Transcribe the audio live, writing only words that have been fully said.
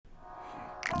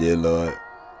Dear Lord,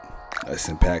 let's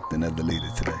impact another leader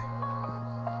today.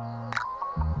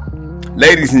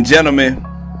 Ladies and gentlemen,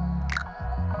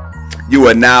 you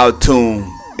are now tuned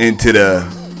into the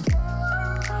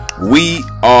We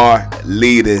Are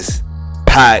Leaders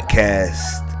podcast,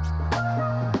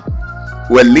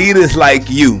 where leaders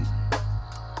like you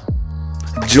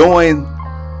join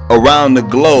around the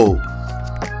globe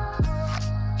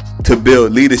to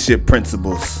build leadership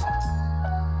principles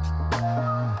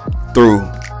through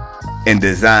and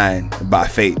designed by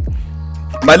faith.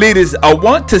 My leaders, I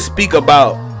want to speak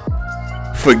about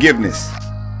forgiveness.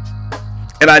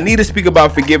 And I need to speak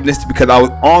about forgiveness because I was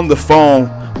on the phone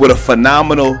with a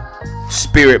phenomenal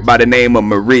spirit by the name of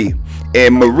Marie.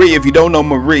 And Marie, if you don't know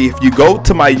Marie, if you go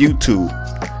to my YouTube,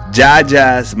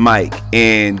 Jaja's Mic,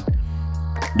 and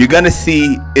you're going to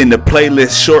see in the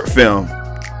playlist short film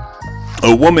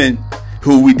a woman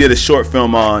who we did a short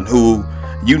film on, who,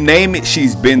 you name it,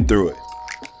 she's been through it.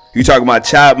 You talking about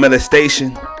child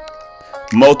molestation,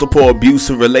 multiple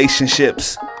abusive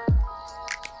relationships,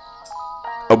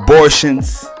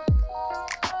 abortions,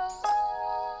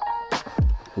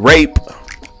 rape,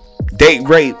 date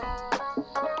rape,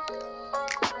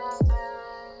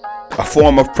 a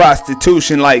form of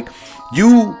prostitution. Like,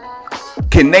 you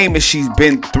can name it, she's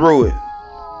been through it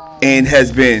and has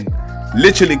been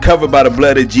literally covered by the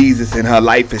blood of Jesus, and her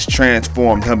life is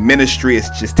transformed. Her ministry is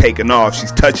just taken off.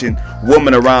 She's touching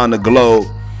women around the globe,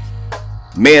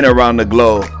 men around the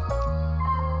globe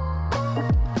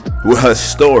with her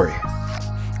story.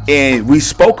 And we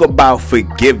spoke about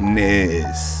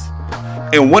forgiveness.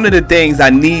 And one of the things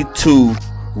I need to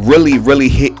really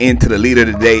hit into the leader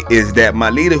today is that my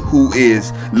leader who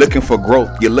is looking for growth,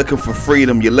 you're looking for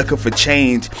freedom, you're looking for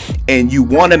change, and you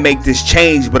want to make this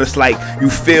change, but it's like you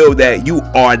feel that you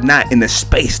are not in the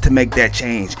space to make that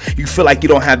change. You feel like you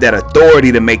don't have that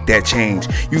authority to make that change.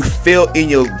 You feel in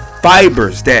your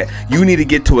fibers that you need to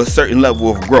get to a certain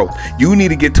level of growth. You need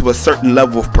to get to a certain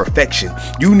level of perfection.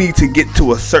 You need to get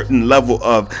to a certain level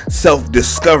of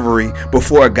self-discovery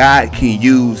before God can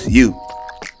use you.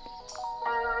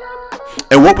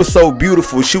 And what was so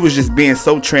beautiful, she was just being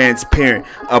so transparent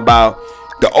about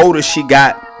the older she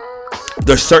got,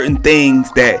 there's certain things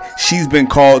that she's been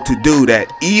called to do that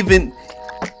even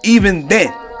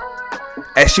then,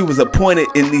 as she was appointed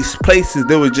in these places,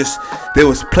 there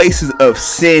was places of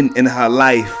sin in her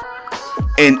life.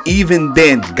 And even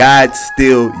then, God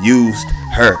still used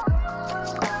her.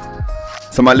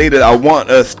 So my leader, I want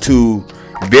us to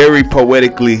very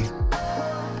poetically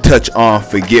touch on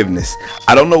forgiveness.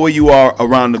 I don't know where you are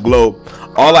around the globe.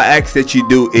 All I ask that you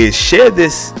do is share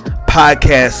this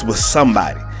podcast with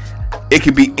somebody. It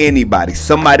could be anybody.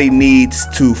 Somebody needs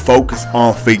to focus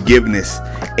on forgiveness,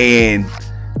 and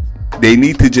they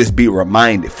need to just be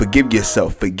reminded. Forgive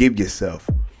yourself. Forgive yourself.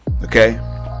 Okay?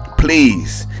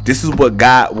 Please. This is what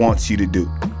God wants you to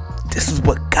do. This is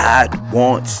what God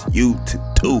wants you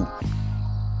to do.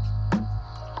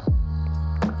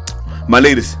 My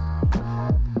leaders,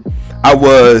 I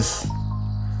was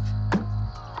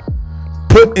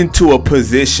put into a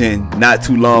position not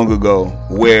too long ago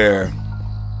where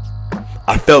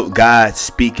I felt God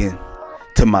speaking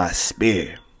to my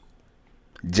spirit.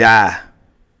 Jai,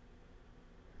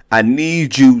 I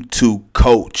need you to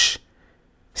coach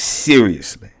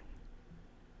seriously.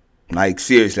 Like,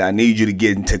 seriously, I need you to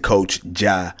get into Coach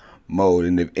Jai mode.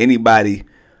 And if anybody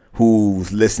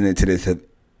who's listening to this have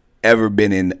ever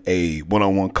been in a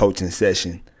one-on-one coaching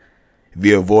session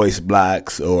via voice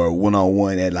blocks or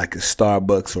one-on-one at like a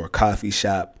Starbucks or a coffee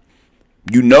shop,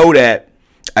 you know that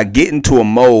I get into a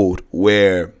mode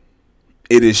where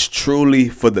it is truly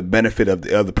for the benefit of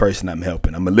the other person I'm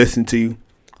helping. I'm going to listen to you.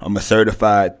 I'm a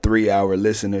certified 3-hour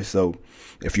listener. So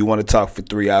if you want to talk for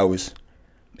 3 hours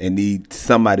and need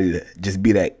somebody to just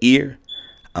be that ear,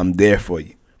 I'm there for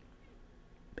you.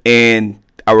 And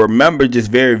I remember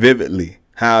just very vividly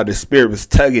how the spirit was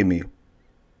tugging me.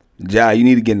 Jai, you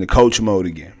need to get into coach mode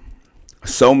again.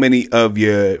 So many of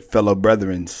your fellow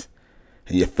brethrens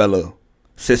and your fellow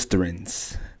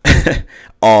sisterins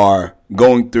are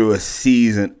going through a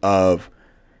season of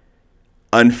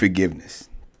unforgiveness.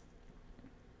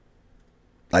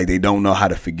 Like, they don't know how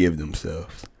to forgive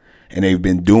themselves. And they've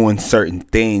been doing certain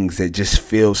things that just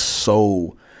feel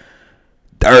so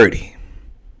dirty.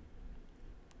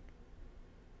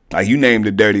 Like, you name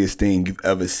the dirtiest thing you've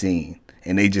ever seen,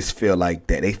 and they just feel like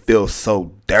that. They feel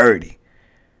so dirty.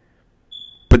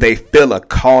 But they feel a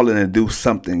calling to do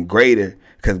something greater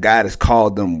because God has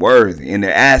called them worthy. And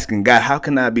they're asking God, how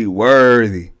can I be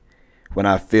worthy when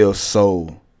I feel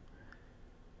so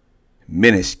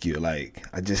minuscule? Like,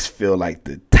 I just feel like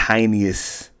the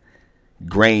tiniest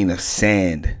grain of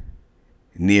sand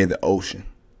near the ocean.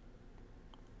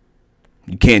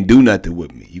 You can't do nothing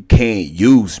with me. You can't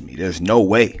use me. There's no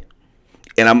way.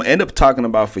 And I'm going to end up talking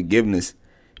about forgiveness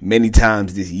many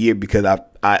times this year because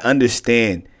I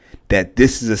understand that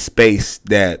this is a space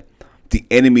that the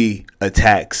enemy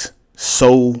attacks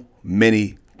so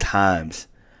many times.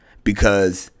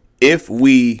 Because if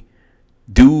we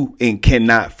do and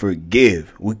cannot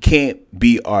forgive, we can't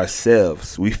be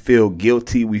ourselves. We feel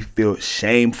guilty. We feel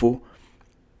shameful.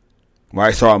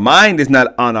 Right? So our mind is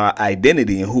not on our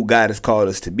identity and who God has called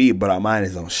us to be, but our mind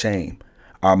is on shame.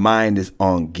 Our mind is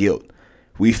on guilt.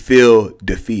 We feel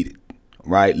defeated,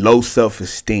 right? Low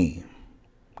self-esteem.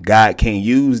 God can't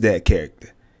use that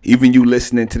character. Even you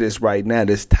listening to this right now,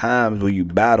 there's times where you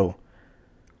battle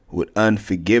with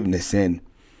unforgiveness. And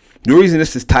the reason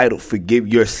this is titled Forgive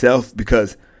Yourself,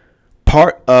 because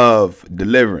part of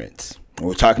deliverance,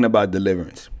 we're talking about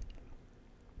deliverance,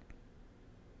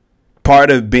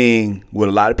 part of being what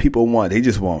a lot of people want, they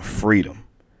just want freedom.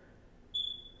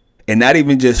 And not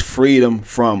even just freedom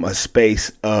from a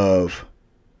space of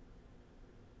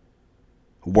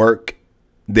work,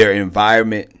 their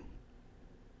environment,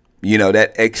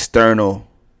 that external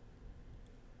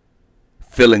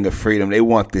feeling of freedom. They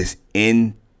want this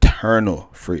internal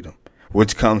freedom,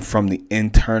 which comes from the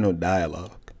internal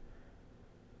dialogue.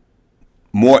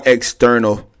 More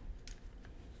external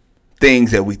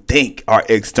things that we think are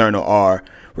external are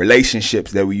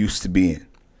relationships that we used to be in,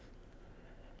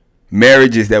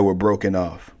 marriages that were broken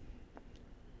off,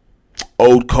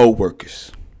 old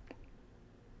co-workers,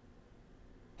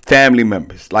 family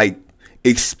members, like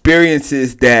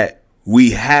experiences that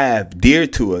we have dear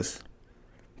to us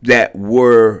that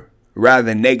were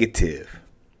rather negative.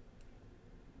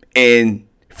 And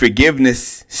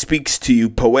forgiveness speaks to you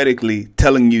poetically,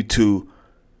 telling you to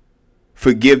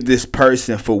forgive this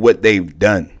person for what they've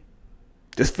done.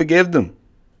 Just forgive them,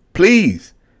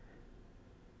 please.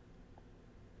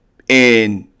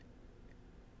 And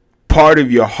part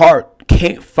of your heart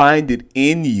can't find it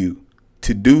in you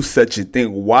to do such a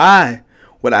thing. Why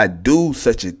would I do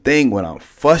such a thing when I'm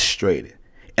frustrated?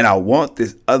 And I want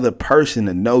this other person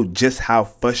to know just how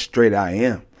frustrated I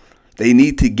am. They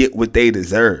need to get what they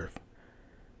deserve.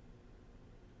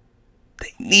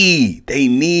 They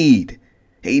need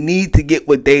to get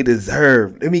what they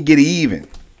deserve. Let me get even.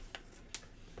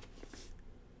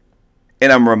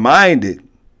 And I'm reminded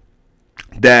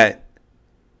that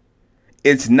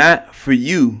it's not for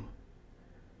you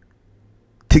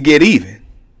to get even.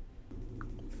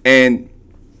 And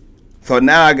so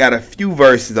now I got a few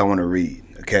verses I want to read,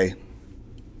 okay?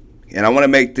 And I want to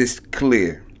make this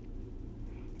clear.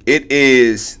 It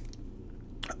is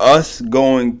us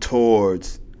going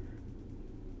towards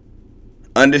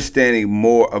understanding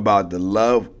more about the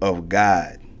love of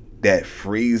God that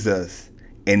frees us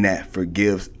and that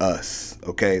forgives us.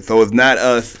 Okay, so it's not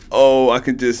us,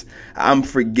 I'm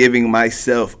forgiving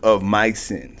myself of my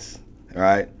sins. All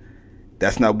right,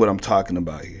 that's not what I'm talking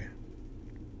about here.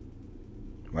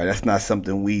 Right, that's not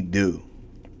something we do.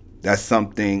 That's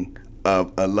something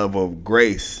of a level of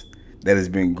grace that has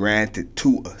been granted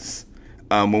to us.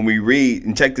 When we read,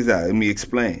 and check this out, let me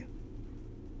explain.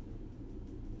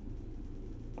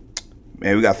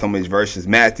 Man, we got so many verses.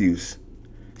 Matthew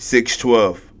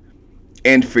 6:12.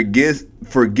 And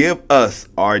forgive us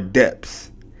our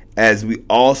debts, as we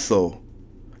also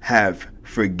have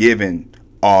forgiven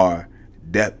our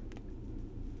debtors.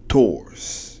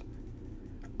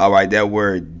 All right, that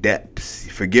word debts.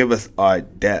 Forgive us our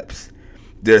debts.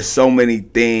 There's so many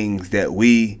things that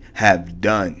we have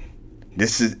done.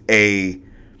 This is a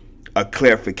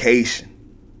clarification,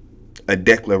 a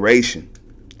declaration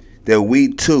that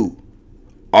we too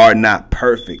are not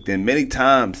perfect. And many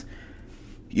times,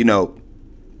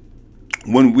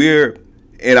 when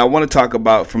and I want to talk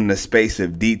about from the space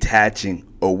of detaching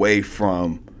away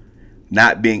from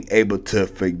not being able to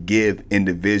forgive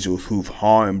individuals who've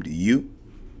harmed you,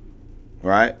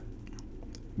 right?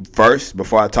 First,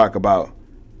 before I talk about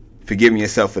forgiving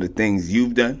yourself for the things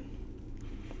you've done,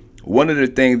 one of the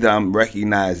things that I'm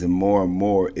recognizing more and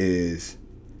more is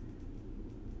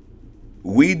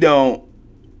we don't,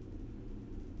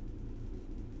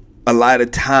 a lot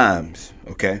of times,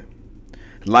 okay,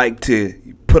 like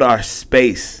to put our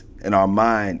space and our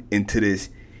mind into this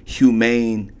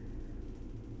humane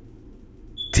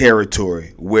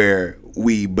territory where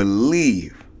we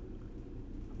believe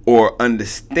or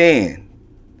understand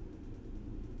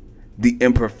the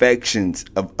imperfections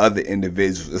of other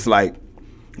individuals. It's like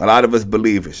a lot of us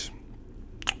believers,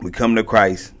 we come to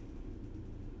Christ,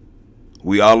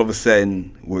 we all of a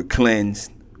sudden, we're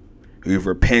cleansed, we've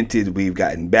repented, we've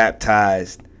gotten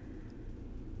baptized,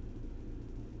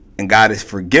 And God has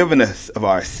forgiven us of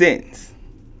our sins.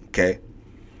 Okay?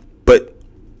 But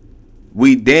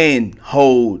we then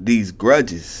hold these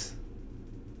grudges.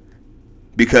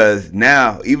 Because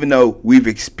now, even though we've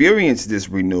experienced this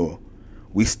renewal,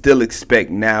 we still expect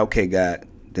now, okay, God,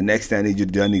 the next thing I need you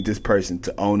to do, I need this person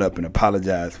to own up and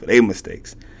apologize for their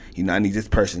mistakes. I need this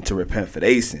person to repent for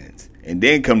their sins and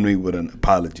then come to me with an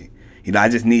apology. I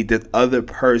just need this other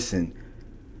person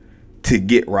to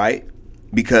get right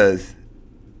because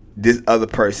this other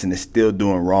person is still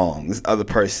doing wrong. This other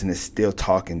person is still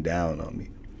talking down on me.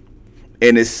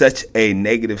 And it's such a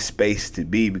negative space to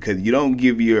be because you don't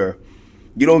give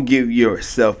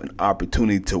yourself an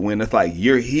opportunity to win. It's like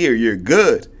you're here, you're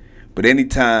good. But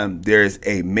anytime there's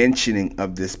a mentioning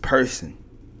of this person,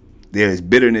 there's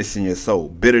bitterness in your soul,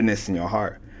 bitterness in your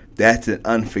heart. That's an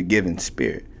unforgiving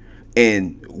spirit.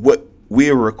 And what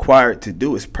we're required to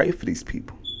do is pray for these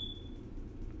people.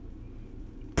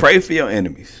 Pray for your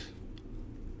enemies.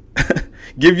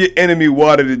 Give your enemy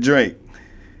water to drink.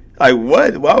 Like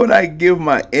what? Why would I give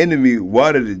my enemy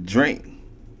water to drink?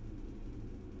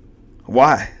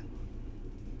 Why?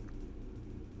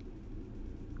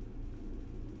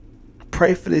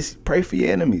 Pray for this. Pray for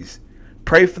your enemies.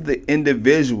 Pray for the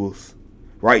individuals,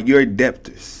 right? Your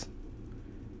debtors.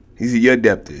 These are your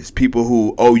debtors. People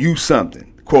who owe you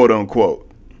something, quote unquote.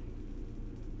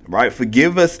 Right?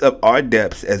 Forgive us of our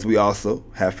debts as we also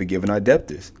have forgiven our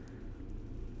debtors.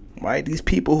 Right? These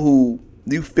people who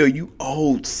you feel you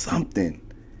owed something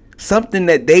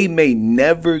that they may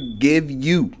never give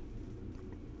you.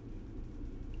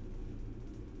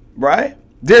 Right?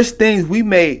 There's things we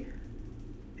may,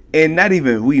 and not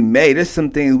even we may, there's some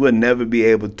things we'll never be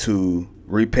able to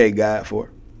repay God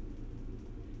for.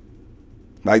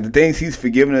 Like the things he's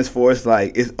forgiven us for,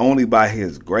 it's only by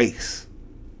his grace.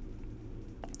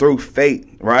 Through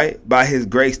faith, right? By his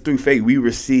grace, through faith, we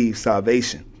receive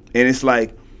salvation. And it's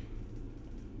like,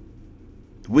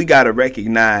 we got to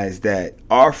recognize that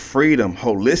our freedom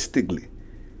holistically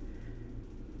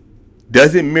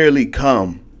doesn't merely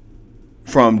come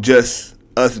from just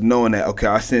us knowing that, okay,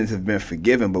 our sins have been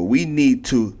forgiven, but we need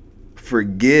to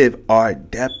forgive our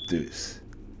debtors.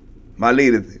 My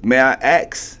leader, may I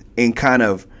ask and kind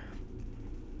of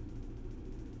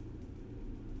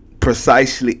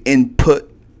precisely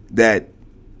input that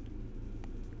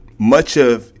much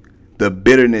of the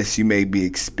bitterness you may be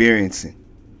experiencing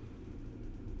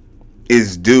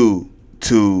is due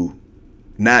to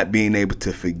not being able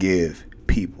to forgive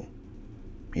people.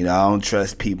 I don't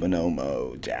trust people no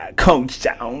more. Coach,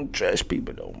 I don't trust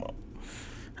people no more.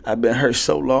 I've been hurt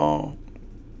so long.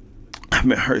 I've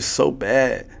been hurt so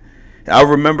bad. I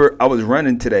remember I was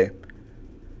running today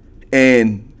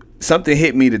and something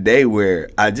hit me today where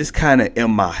I just kind of,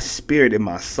 in my spirit, in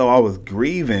my soul, I was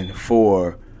grieving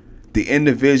for the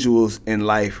individuals in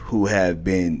life who have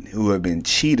been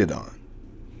cheated on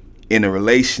in a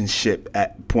relationship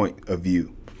at point of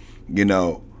view.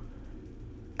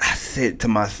 I said to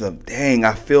myself, dang,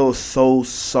 I feel so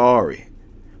sorry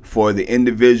for the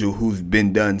individual who's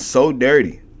been done so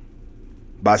dirty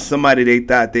by somebody they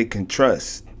thought they can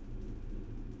trust.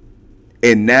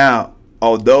 And now,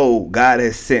 although God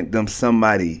has sent them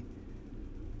somebody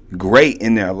great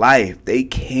in their life, they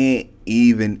can't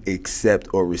even accept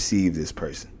or receive this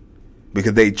person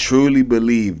because they truly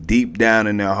believe deep down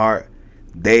in their heart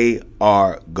they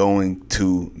are going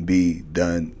to be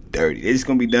done dirty. They're just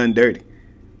going to be done dirty.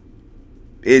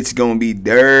 It's going to be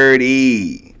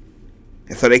dirty.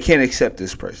 And so they can't accept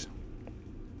this person.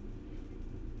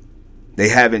 They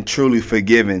haven't truly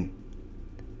forgiven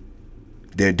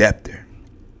their debtor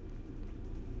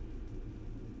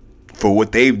for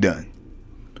what they've done,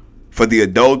 for the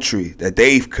adultery that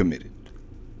they've committed.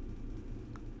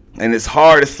 And it's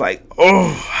hard. It's like,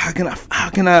 how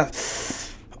can I?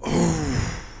 Oh.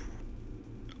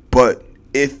 But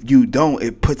if you don't,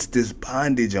 it puts this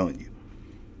bondage on you.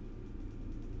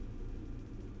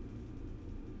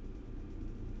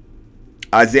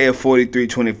 Isaiah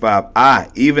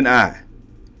 43:25. Even I,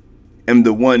 am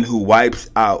the one who wipes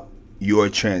out your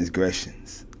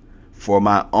transgressions for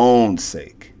my own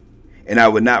sake, and I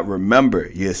will not remember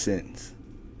your sins.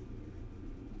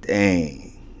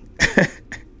 Dang.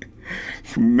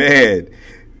 Man.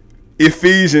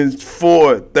 Ephesians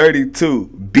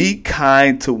 4:32. Be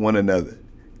kind to one another,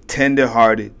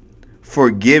 tenderhearted,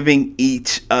 forgiving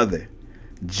each other,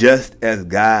 just as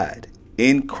God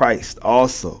in Christ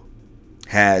also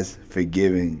has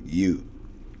forgiven you.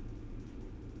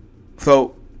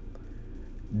 So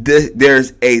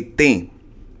there's a thing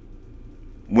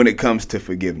when it comes to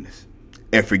forgiveness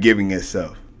and forgiving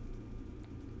yourself.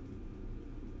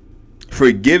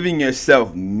 Forgiving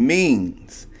yourself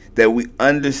means that we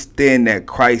understand that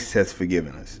Christ has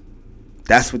forgiven us.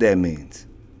 That's what that means.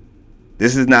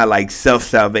 This is not like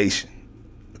self-salvation,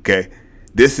 okay?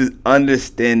 This is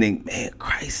understanding, man,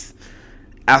 Christ,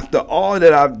 after all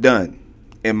that I've done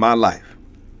in my life,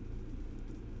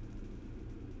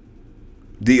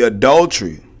 the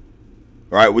adultery,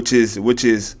 right, which is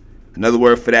another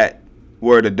word for that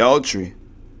word adultery,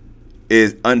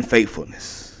 is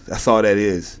unfaithfulness. That's all that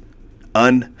is.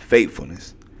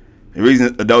 Unfaithfulness. The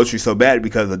reason adultery is so bad is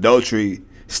because adultery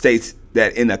states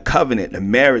that in a covenant, a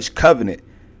marriage covenant,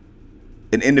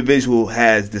 an individual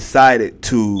has decided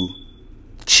to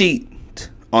cheat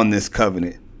on this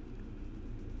covenant,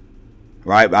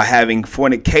 right, by having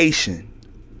fornication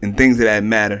and things of that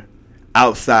matter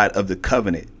outside of the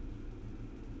covenant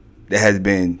that has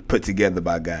been put together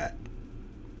by God.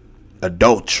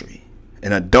 Adultery,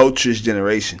 an adulterous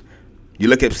generation. You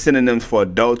look at synonyms for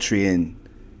adultery and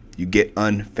you get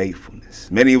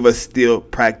unfaithfulness. Many of us still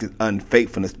practice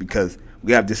unfaithfulness because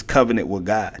we have this covenant with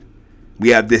God. We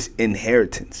have this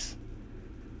inheritance.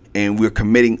 And we're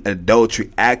committing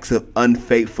adultery, acts of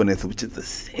unfaithfulness, which is a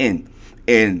sin.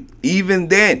 And even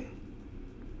then,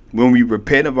 when we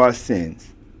repent of our sins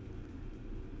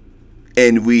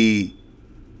and we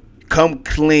come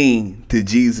clean to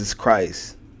Jesus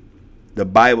Christ, the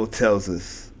Bible tells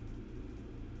us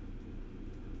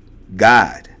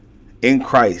God in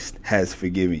Christ has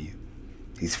forgiven you.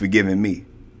 He's forgiven me.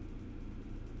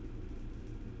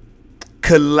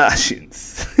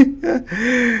 Colossians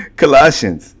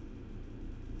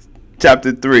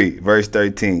chapter 3, verse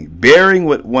 13. Bearing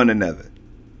with one another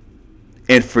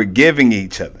and forgiving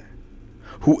each other.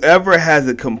 Whoever has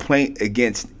a complaint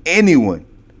against anyone,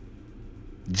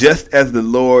 just as the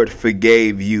Lord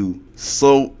forgave you,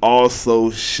 so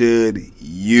also should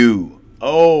you.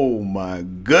 Oh my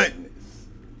goodness.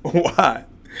 Why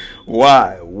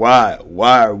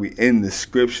are we in the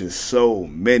scriptures so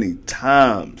many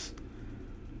times?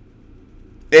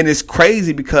 And it's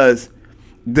crazy because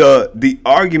the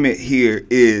argument here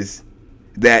is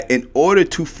that in order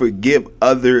to forgive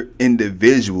other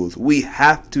individuals, we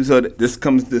have to. So this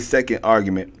comes to the second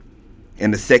argument,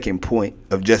 and the second point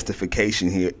of justification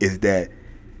here is that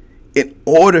in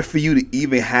order for you to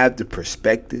even have the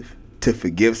perspective to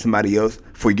forgive somebody else,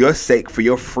 for your sake, for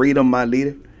your freedom, my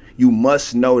leader, you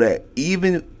must know that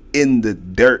even in the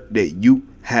dirt that you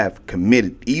have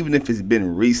committed, even if it's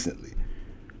been recently,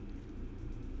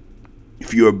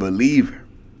 if you're a believer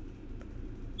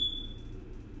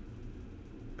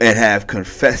and have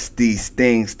confessed these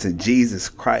things to Jesus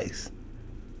Christ,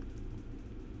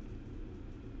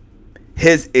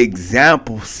 his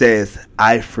example says,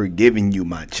 I've forgiven you,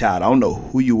 my child. I don't know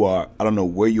who you are. I don't know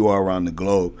where you are around the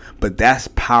globe, but that's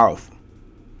powerful.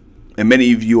 And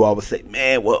many of you always say,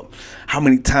 man, well, how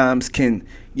many times can,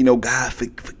 God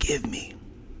forgive me?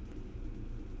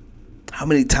 How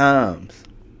many times?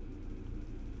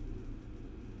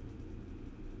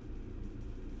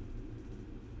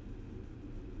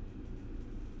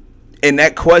 And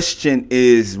that question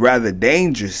is rather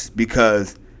dangerous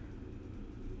because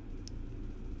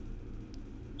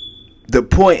the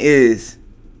point is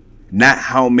not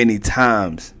how many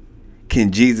times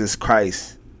can Jesus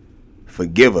Christ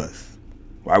forgive us.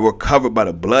 Right? We're covered by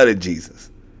the blood of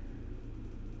Jesus.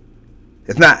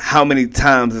 It's not how many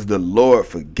times does the Lord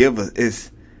forgive us.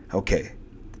 It's, okay,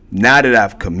 now that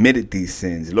I've committed these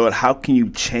sins, Lord, how can you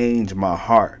change my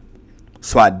heart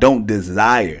so I don't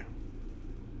desire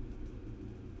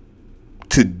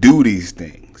to do these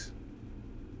things?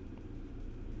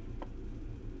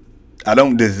 I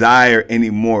don't desire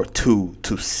anymore to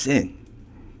sin.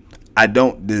 I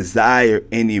don't desire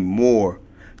anymore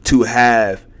to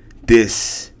have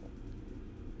this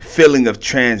feeling of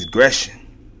transgression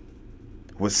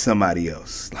with somebody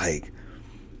else. Like,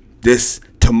 this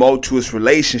tumultuous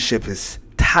relationship is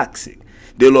toxic.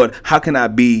 Dear Lord, how can I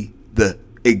be the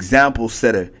example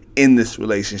setter in this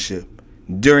relationship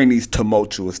during these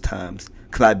tumultuous times?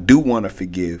 Because I do want to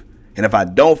forgive. And if I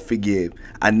don't forgive,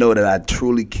 I know that I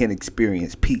truly can't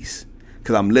experience peace.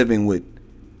 Because I'm living with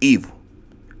evil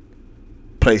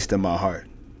placed in my heart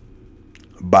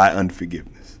by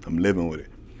unforgiveness. I'm living with it.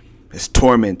 It's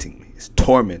tormenting me. It's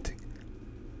tormenting.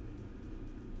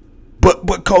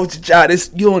 But Coach John,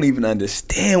 you don't even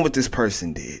understand what this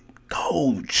person did.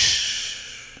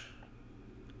 Coach.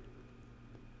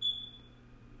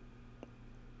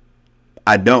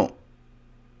 I don't.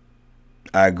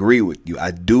 I agree with you.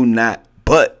 I do not.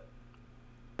 But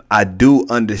I do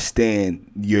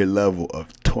understand your level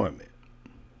of torment.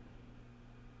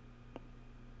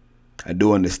 I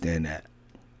do understand that.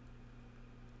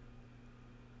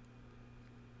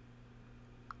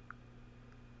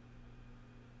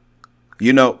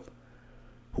 You know,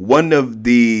 one of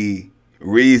the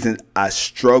reasons I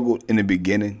struggled in the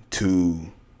beginning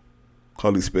to,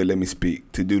 Holy Spirit, let me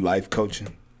speak, to do life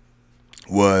coaching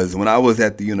was when I was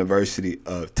at the University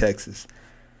of Texas.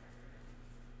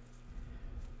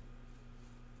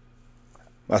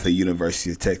 I say University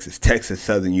of Texas, Texas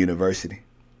Southern University.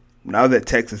 When I was at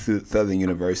Texas Southern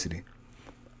University,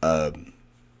 and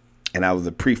I was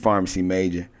a pre-pharmacy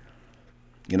major,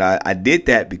 you know, I did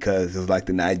that because it was like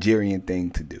the Nigerian thing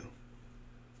to do.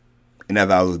 And as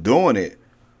I was doing it,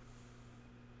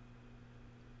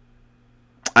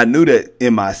 I knew that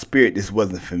in my spirit this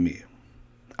wasn't for me.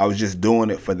 I was just doing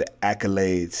it for the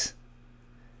accolades,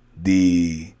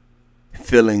 the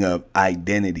feeling of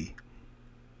identity.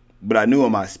 But I knew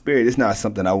in my spirit it's not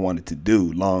something I wanted to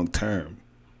do long term.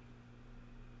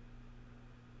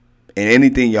 And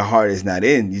anything your heart is not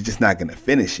in, you're just not going to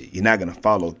finish it. You're not going to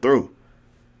follow through.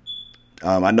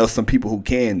 I know some people who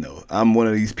can, though. I'm one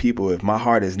of these people. If my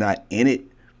heart is not in it,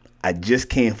 I just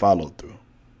can't follow through.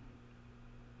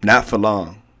 Not for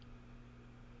long.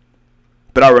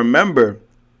 But I remember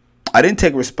I didn't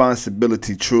take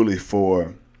responsibility truly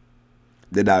for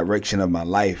the direction of my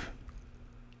life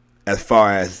as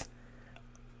far as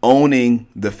owning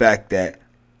the fact that,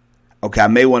 okay, I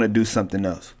may want to do something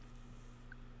else.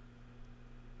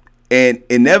 And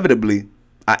inevitably,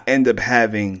 I end up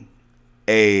having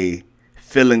a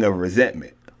feeling of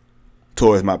resentment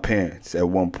towards my parents at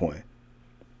one point.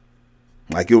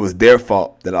 Like it was their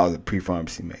fault that I was a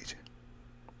pre-pharmacy major.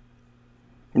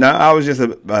 Now, I was just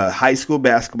a high school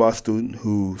basketball student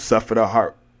who suffered a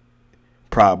heart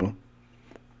problem,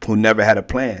 who never had a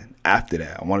plan after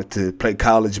that. I wanted to play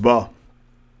college ball.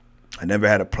 I never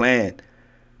had a plan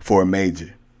for a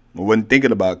major. I wasn't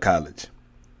thinking about college.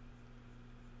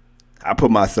 I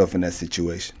put myself in that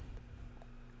situation.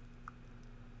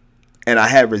 And I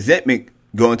had resentment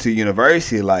going to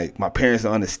university, like my parents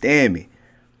don't understand me.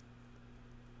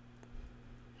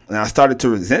 And I started to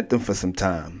resent them for some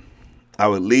time. I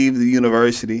would leave the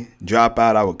university, drop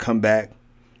out, I would come back,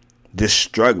 just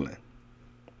struggling.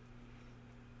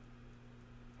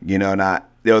 You know, and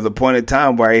there was a point in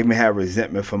time where I even had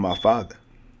resentment for my father.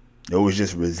 There was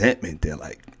just resentment there,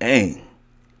 like, dang,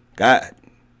 God.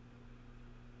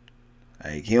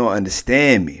 Like, he don't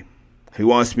understand me. He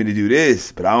wants me to do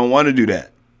this, but I don't want to do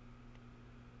that.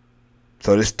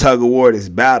 So this tug of war, this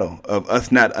battle of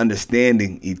us not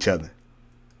understanding each other.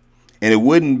 And it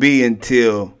wouldn't be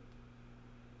until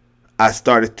I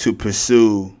started to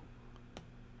pursue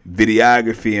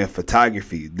videography and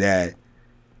photography that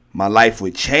my life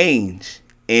would change.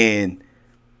 And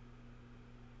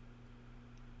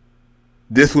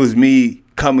this was me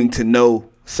coming to know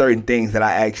certain things that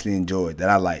I actually enjoyed, that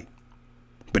I liked.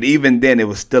 But even then, it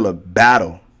was still a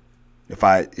battle. If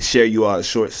I share you all a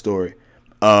short story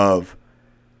of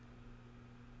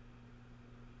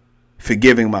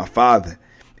forgiving my father.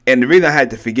 And the reason I had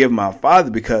to forgive my father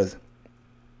because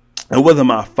it wasn't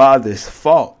my father's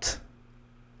fault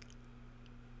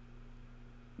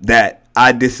that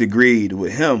I disagreed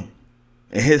with him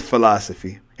and his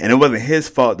philosophy. And it wasn't his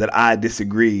fault that I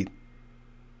disagreed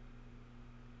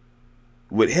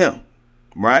with him,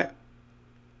 right?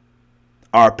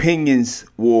 Our opinions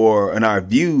and our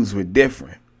views were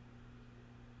different.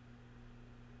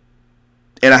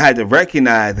 And I had to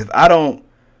recognize if I don't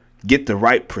get the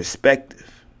right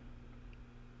perspective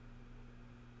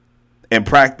and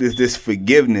practice this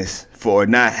forgiveness for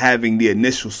not having the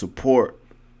initial support,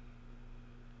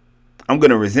 I'm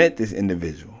going to resent this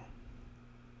individual.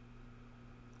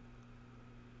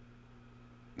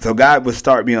 So God would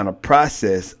start me on a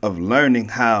process of learning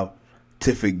how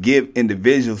to forgive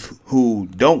individuals who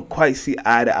don't quite see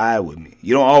eye to eye with me.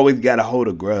 You don't always got to hold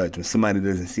a grudge when somebody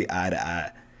doesn't see eye to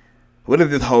eye. What is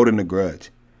this holding a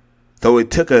grudge? So it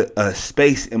took a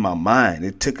space in my mind.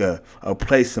 It took a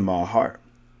place in my heart.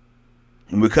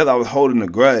 And because I was holding a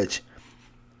grudge,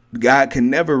 God can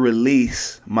never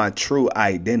release my true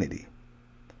identity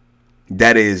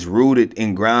that is rooted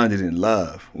and grounded in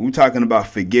love. When we're talking about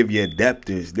forgive your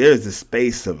debtors, there's a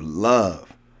space of love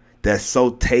that's so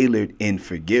tailored in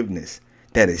forgiveness,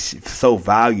 that is so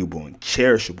valuable and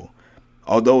cherishable.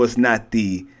 Although it's not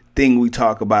the thing we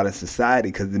talk about in society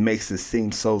because it makes us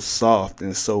seem so soft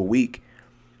and so weak,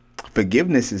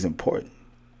 forgiveness is important.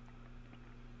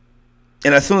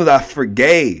 And as soon as I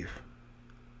forgave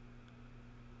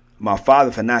my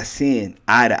father for not seeing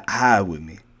eye to eye with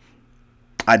me,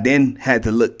 I then had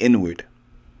to look inward.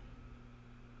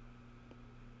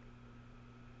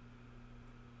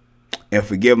 And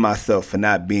forgive myself for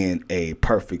not being a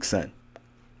perfect son.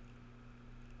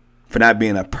 For not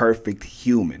being a perfect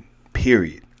human,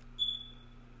 period.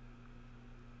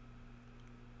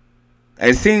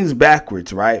 It seems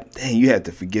backwards, right? Dang, you have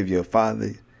to forgive your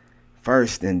father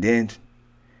first and then.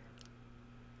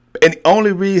 And the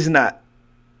only reason I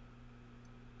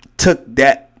took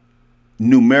that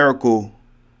numerical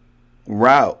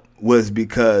route was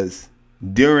because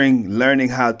during learning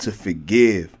how to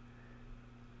forgive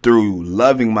through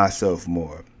loving myself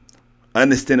more,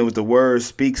 understanding what the word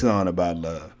speaks on about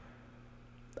love,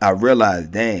 I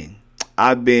realized, dang,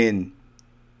 I've been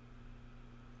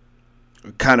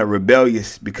kind of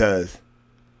rebellious because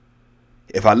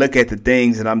if I look at the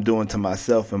things that I'm doing to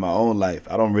myself in my own life,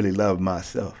 I don't really love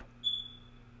myself.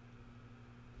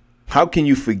 How can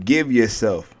you forgive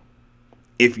yourself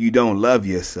if you don't love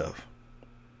yourself?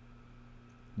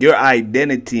 Your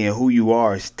identity and who you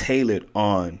are is tailored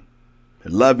on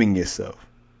loving yourself.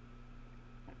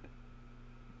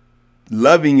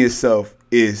 Loving yourself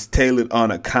is tailored on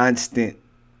a constant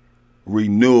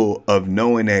renewal of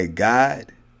knowing that God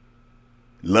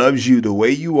loves you the way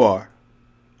you are,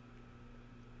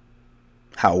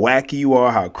 how wacky you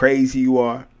are, how crazy you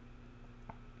are,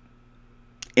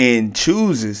 and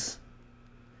chooses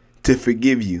to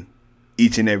forgive you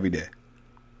each and every day.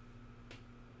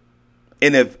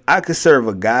 And if I could serve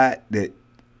a God that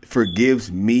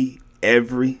forgives me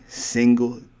every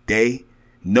single day,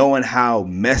 knowing how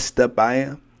messed up I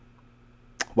am,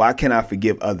 why can't I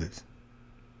forgive others?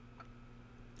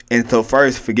 And so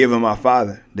first, forgiving my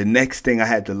father, the next thing I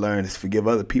had to learn is forgive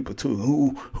other people too.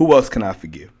 Who else can I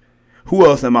forgive? Who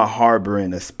else am I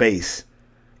harboring a space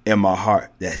in my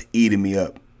heart that's eating me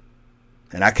up?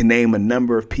 And I can name a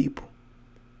number of people.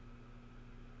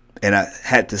 And I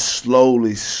had to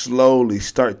slowly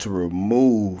start to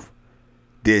remove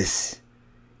this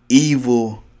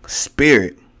evil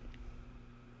spirit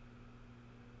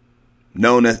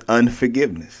known as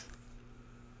unforgiveness.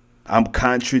 I'm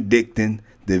contradicting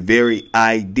the very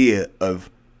idea of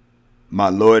my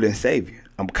Lord and Savior.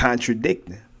 I'm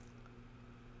contradicting.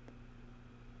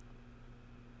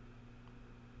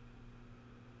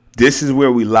 This is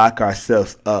where we lock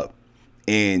ourselves up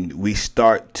and we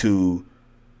start to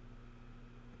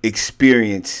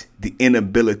experience the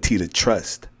inability to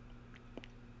trust.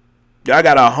 I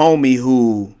got a homie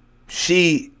who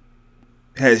she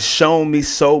has shown me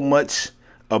so much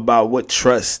about what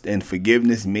trust and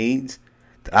forgiveness means.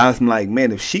 I was like,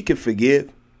 man, if she can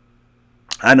forgive,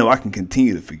 I know I can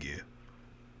continue to forgive.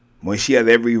 When she has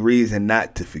every reason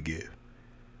not to forgive.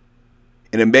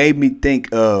 And it made me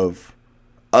think of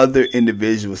other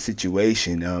individual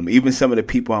situations, even some of the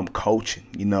people I'm coaching,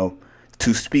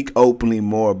 to speak openly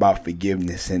more about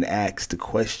forgiveness and ask the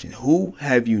question, who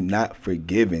have you not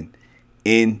forgiven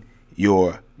in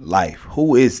your life?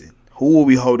 Who is it? Who are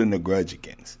we holding a grudge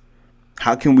against?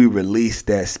 How can we release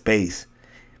that space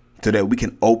so that we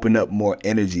can open up more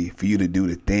energy for you to do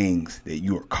the things that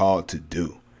you are called to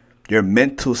do? Your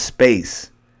mental space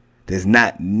does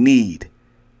not need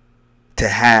to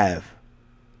have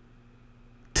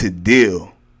to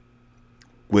deal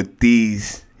with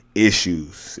these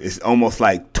issues. It's almost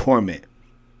like torment.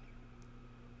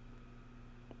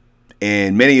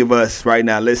 And many of us right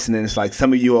now listening, it's like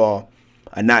some of you all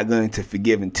are not going to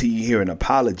forgive until you hear an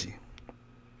apology.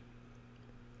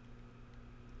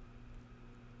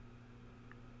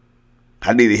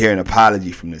 I need to hear an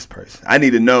apology from this person. I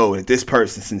need to know that this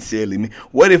person sincerely means.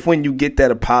 What if when you get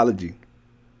that apology,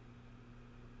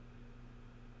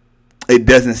 it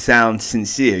doesn't sound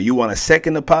sincere? You want a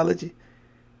second apology?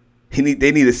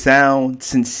 They need to sound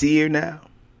sincere now.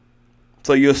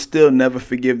 So you'll still never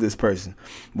forgive this person.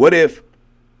 What if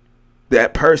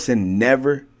that person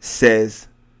never says,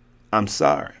 I'm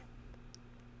sorry?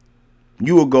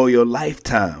 You will go your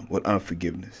lifetime with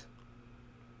unforgiveness.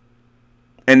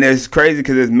 And it's crazy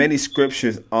because there's many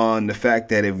scriptures on the fact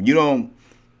that if you don't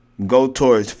go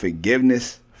towards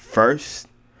forgiveness first,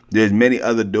 there's many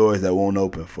other doors that won't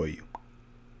open for you.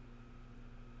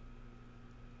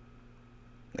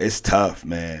 It's tough,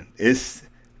 man. That's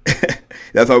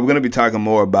why we're going to be talking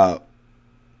more about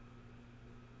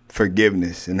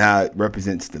forgiveness and how it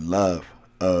represents the love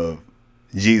of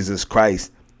Jesus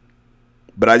Christ.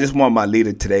 But I just want my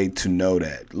leader today to know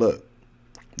that, look,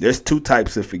 there's two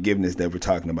types of forgiveness that we're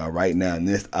talking about right now in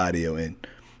this audio. And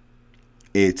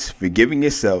it's forgiving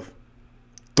yourself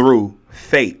through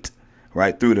faith,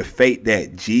 right? Through the faith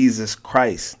that Jesus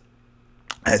Christ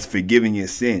has forgiven your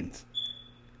sins,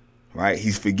 right?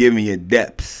 He's forgiven your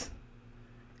debts.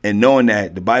 And knowing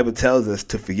that the Bible tells us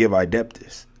to forgive our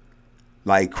debtors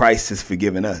like Christ has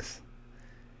forgiven us.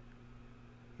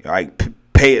 All right,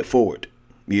 pay it forward,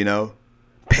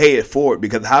 Pay it forward,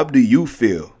 because how do you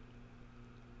feel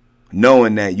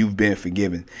knowing that you've been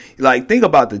forgiven? Like, think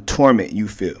about the torment you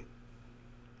feel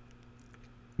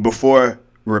before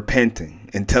repenting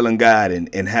and telling God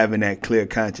and having that clear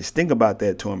conscience. Think about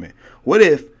that, Torment. What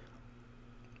if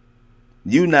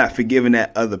you not forgiving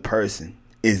that other person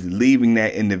is leaving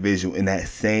that individual in that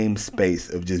same space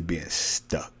of just being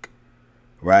stuck,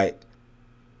 right?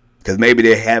 Because maybe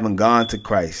they haven't gone to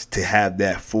Christ to have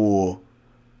that full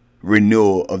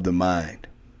renewal of the mind.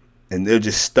 And they're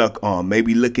just stuck on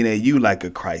maybe looking at you like a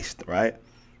Christ, right?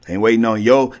 And waiting on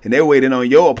and they're waiting on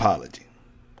your apology.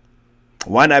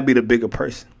 Why not be the bigger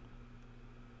person?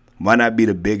 Why not be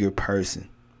the bigger person?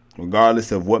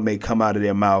 Regardless of what may come out of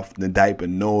their mouth, the type of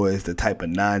noise, the type of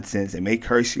nonsense, it may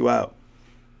curse you out.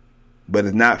 But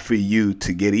it's not for you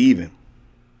to get even.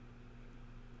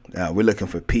 We're looking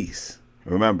for peace.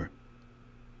 Remember.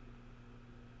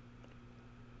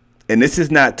 And this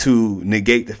is not to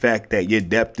negate the fact that your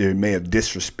debtor may have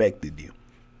disrespected you.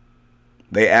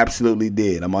 They absolutely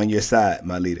did. I'm on your side,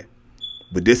 my leader.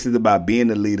 But this is about being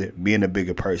a leader, being a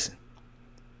bigger person.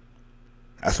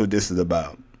 That's what this is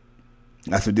about.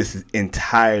 That's what this is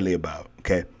entirely about,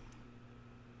 okay?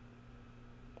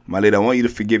 My leader, I want you to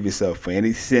forgive yourself for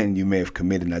any sin you may have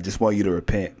committed. And I just want you to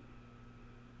repent.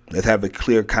 Let's have a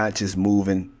clear conscience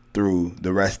moving through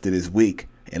the rest of this week.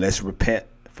 And let's repent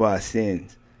for our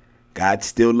sins. God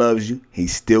still loves you.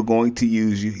 He's still going to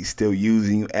use you. He's still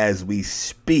using you as we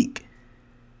speak.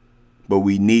 But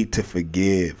we need to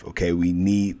forgive, okay? We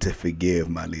need to forgive,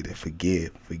 my leader.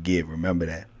 Forgive. Remember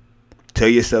that. Tell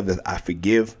yourself that I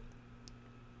forgive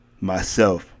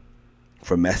myself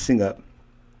for messing up.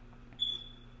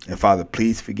 And Father,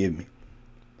 please forgive me.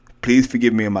 Please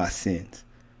forgive me of my sins.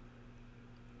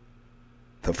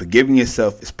 So forgiving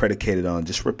yourself is predicated on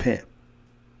just repent.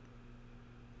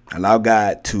 Allow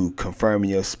God to confirm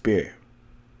in your spirit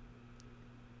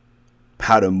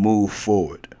how to move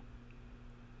forward.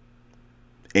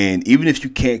 And even if you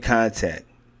can't contact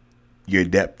your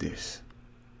debtors,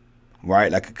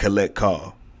 right, like a collect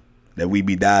call that we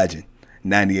be dodging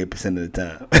 98% of the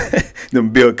time, them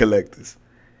bill collectors,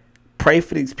 pray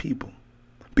for these people,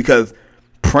 because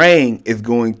praying is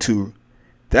going to,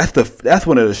 that's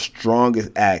one of the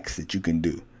strongest acts that you can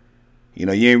do. You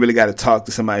know, you ain't really got to talk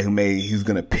to somebody who's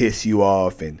going to piss you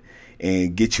off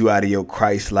and get you out of your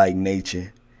Christ-like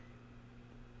nature.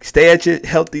 Stay at your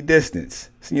healthy distance.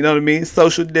 You know what I mean?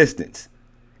 Social distance.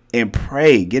 And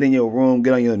pray. Get in your room,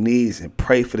 get on your knees and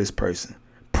pray for this person.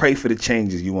 Pray for the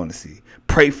changes you want to see.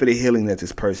 Pray for the healing that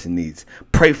this person needs.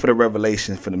 Pray for the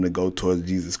revelation for them to go towards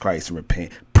Jesus Christ and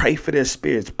repent. Pray for their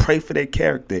spirits. Pray for their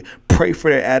character. Pray for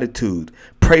their attitude.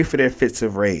 Pray for their fits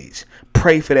of rage.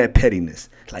 Pray for that pettiness.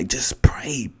 Like, just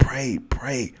pray.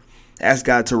 Ask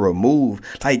God to remove,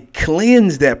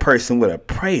 cleanse that person with a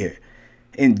prayer.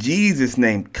 In Jesus'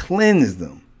 name, cleanse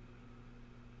them.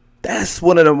 That's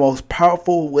one of the most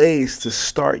powerful ways to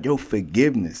start your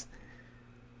forgiveness.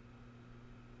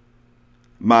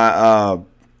 My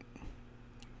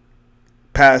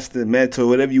pastor, mentor,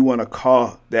 whatever you want to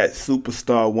call that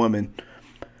superstar woman,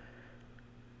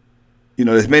 you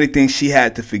know, there's many things she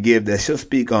had to forgive that she'll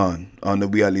speak on the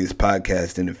We Are Leaders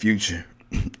podcast in the future.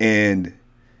 And,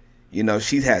 you know,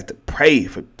 she's had to pray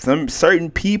for some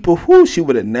certain people who she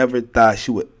would have never thought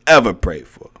she would ever pray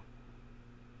for.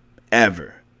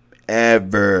 Ever.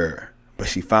 But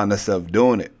she found herself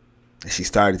doing it. And she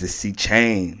started to see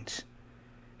change.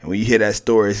 And when you hear that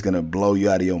story, it's going to blow you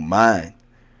out of your mind.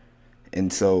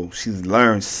 And so she's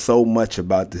learned so much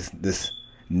about this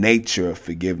nature of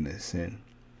forgiveness. And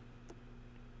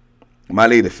my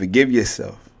leader, forgive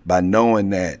yourself by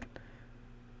knowing that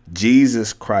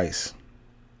Jesus Christ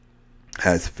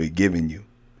has forgiven you.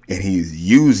 And he is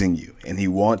using you. And he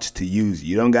wants to use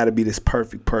you. You don't got to be this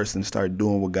perfect person to start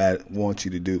doing what God wants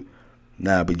you to do.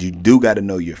 Nah, but you do got to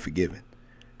know you're forgiven.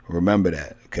 Remember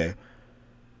that, okay?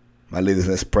 My leaders,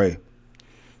 let's pray.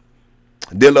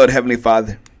 Dear Lord, Heavenly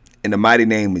Father, in the mighty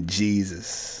name of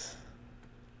Jesus,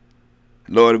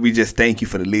 Lord, we just thank you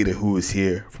for the leader who is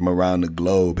here from around the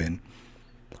globe. And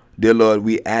dear Lord,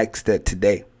 we ask that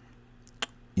today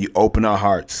you open our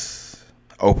hearts,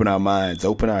 open our minds,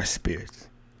 open our spirits.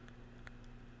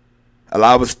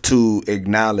 Allow us to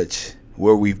acknowledge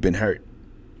where we've been hurt,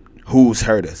 who's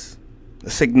hurt us.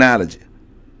 Let's acknowledge it.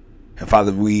 And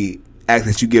Father, we ask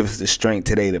that you give us the strength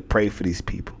today to pray for these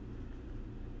people.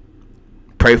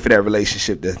 Pray for that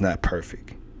relationship that's not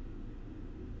perfect.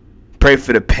 Pray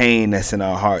for the pain that's in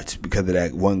our hearts because of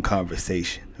that one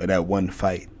conversation or that one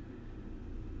fight.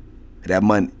 That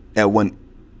one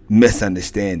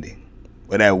misunderstanding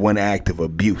or that one act of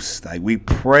abuse. Like, we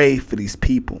pray for these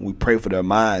people. We pray for their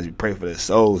minds. We pray for their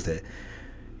souls that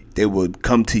they would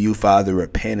come to you, Father,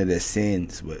 repent of their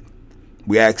sins. But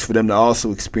we ask for them to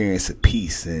also experience a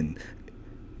peace and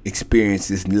experience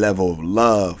this level of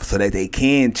love so that they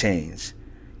can change.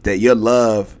 That your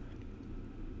love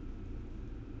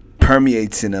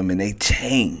permeates in them and they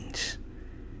change.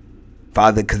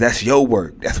 Father, because that's your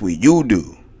work. That's what you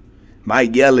do. My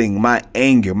yelling, my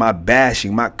anger, my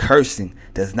bashing, my cursing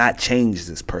does not change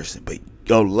this person. But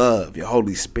your love, your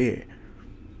Holy Spirit,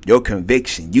 your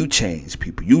conviction, you change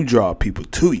people. You draw people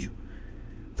to you.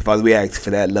 So Father, we ask for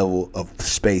that level of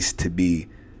space to be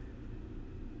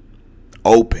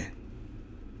open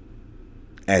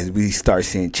as we start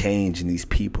seeing change in these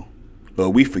people.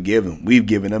 Lord, we forgive them. We've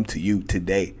given them to you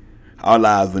today. Our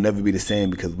lives will never be the same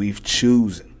because we've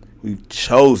chosen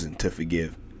to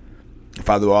forgive.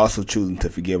 Father, we're also choosing to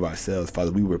forgive ourselves.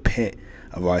 Father, we repent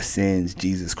of our sins.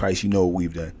 Jesus Christ, you know what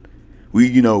we've done.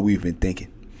 You know what we've been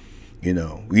thinking. We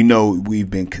know what we've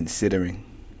been considering.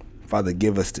 Father,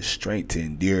 give us the strength to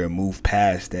endure and move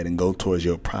past that and go towards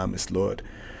your promise, Lord.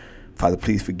 Father,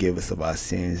 please forgive us of our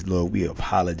sins, Lord. We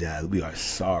apologize. We are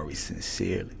sorry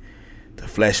sincerely. The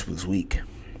flesh was weak.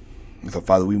 And so,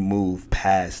 Father, we move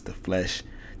past the flesh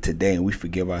today and we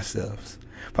forgive ourselves.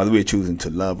 Father, we are choosing to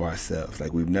love ourselves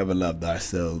like we've never loved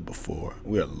ourselves before.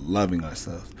 We are loving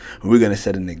ourselves. And we're going to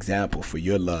set an example for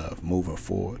your love moving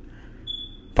forward.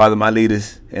 Father, my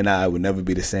leaders and I will never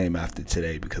be the same after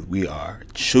today because we are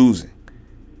choosing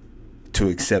to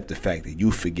accept the fact that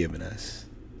you've forgiven us.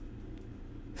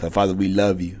 So, Father, we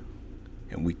love you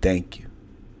and we thank you.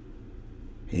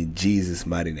 In Jesus'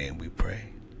 mighty name we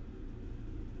pray.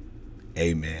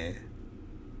 Amen.